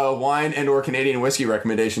great wine and/or Canadian whiskey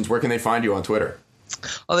recommendations, where can they find you on Twitter?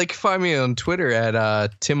 Oh, they can find me on Twitter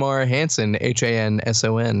at Tim R. Hanson,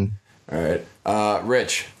 HANSON. All right,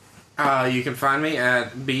 Rich, You can find me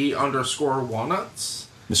at B_walnuts.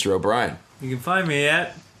 Mr. O'Brien. You can find me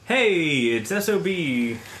at it's SOB.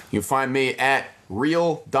 You can find me at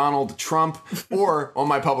Real Donald Trump or on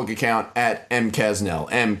my public account at MKasznel,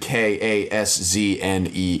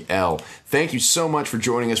 MKASZNEL. Thank you so much for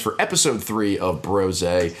joining us for episode 3 of Brose.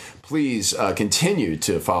 Please continue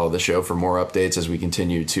to follow the show for more updates as we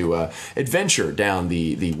continue to adventure down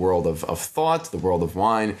the world of thought, the world of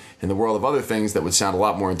wine, and the world of other things that would sound a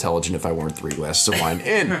lot more intelligent if I weren't 3 glasses of wine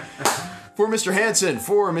in. For Mr. Hanson,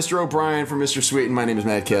 for Mr. O'Brien, for Mr. Sweeten, my name is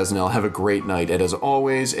Matt Kasznel. Have a great night, and as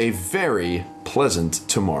always, a very pleasant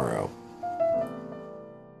tomorrow.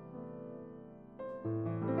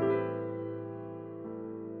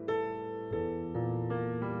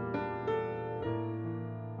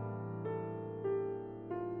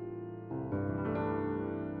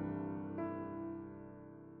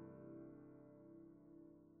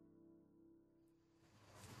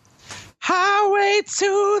 Highway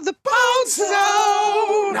to the bone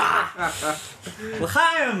zone.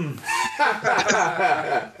 L'chaim!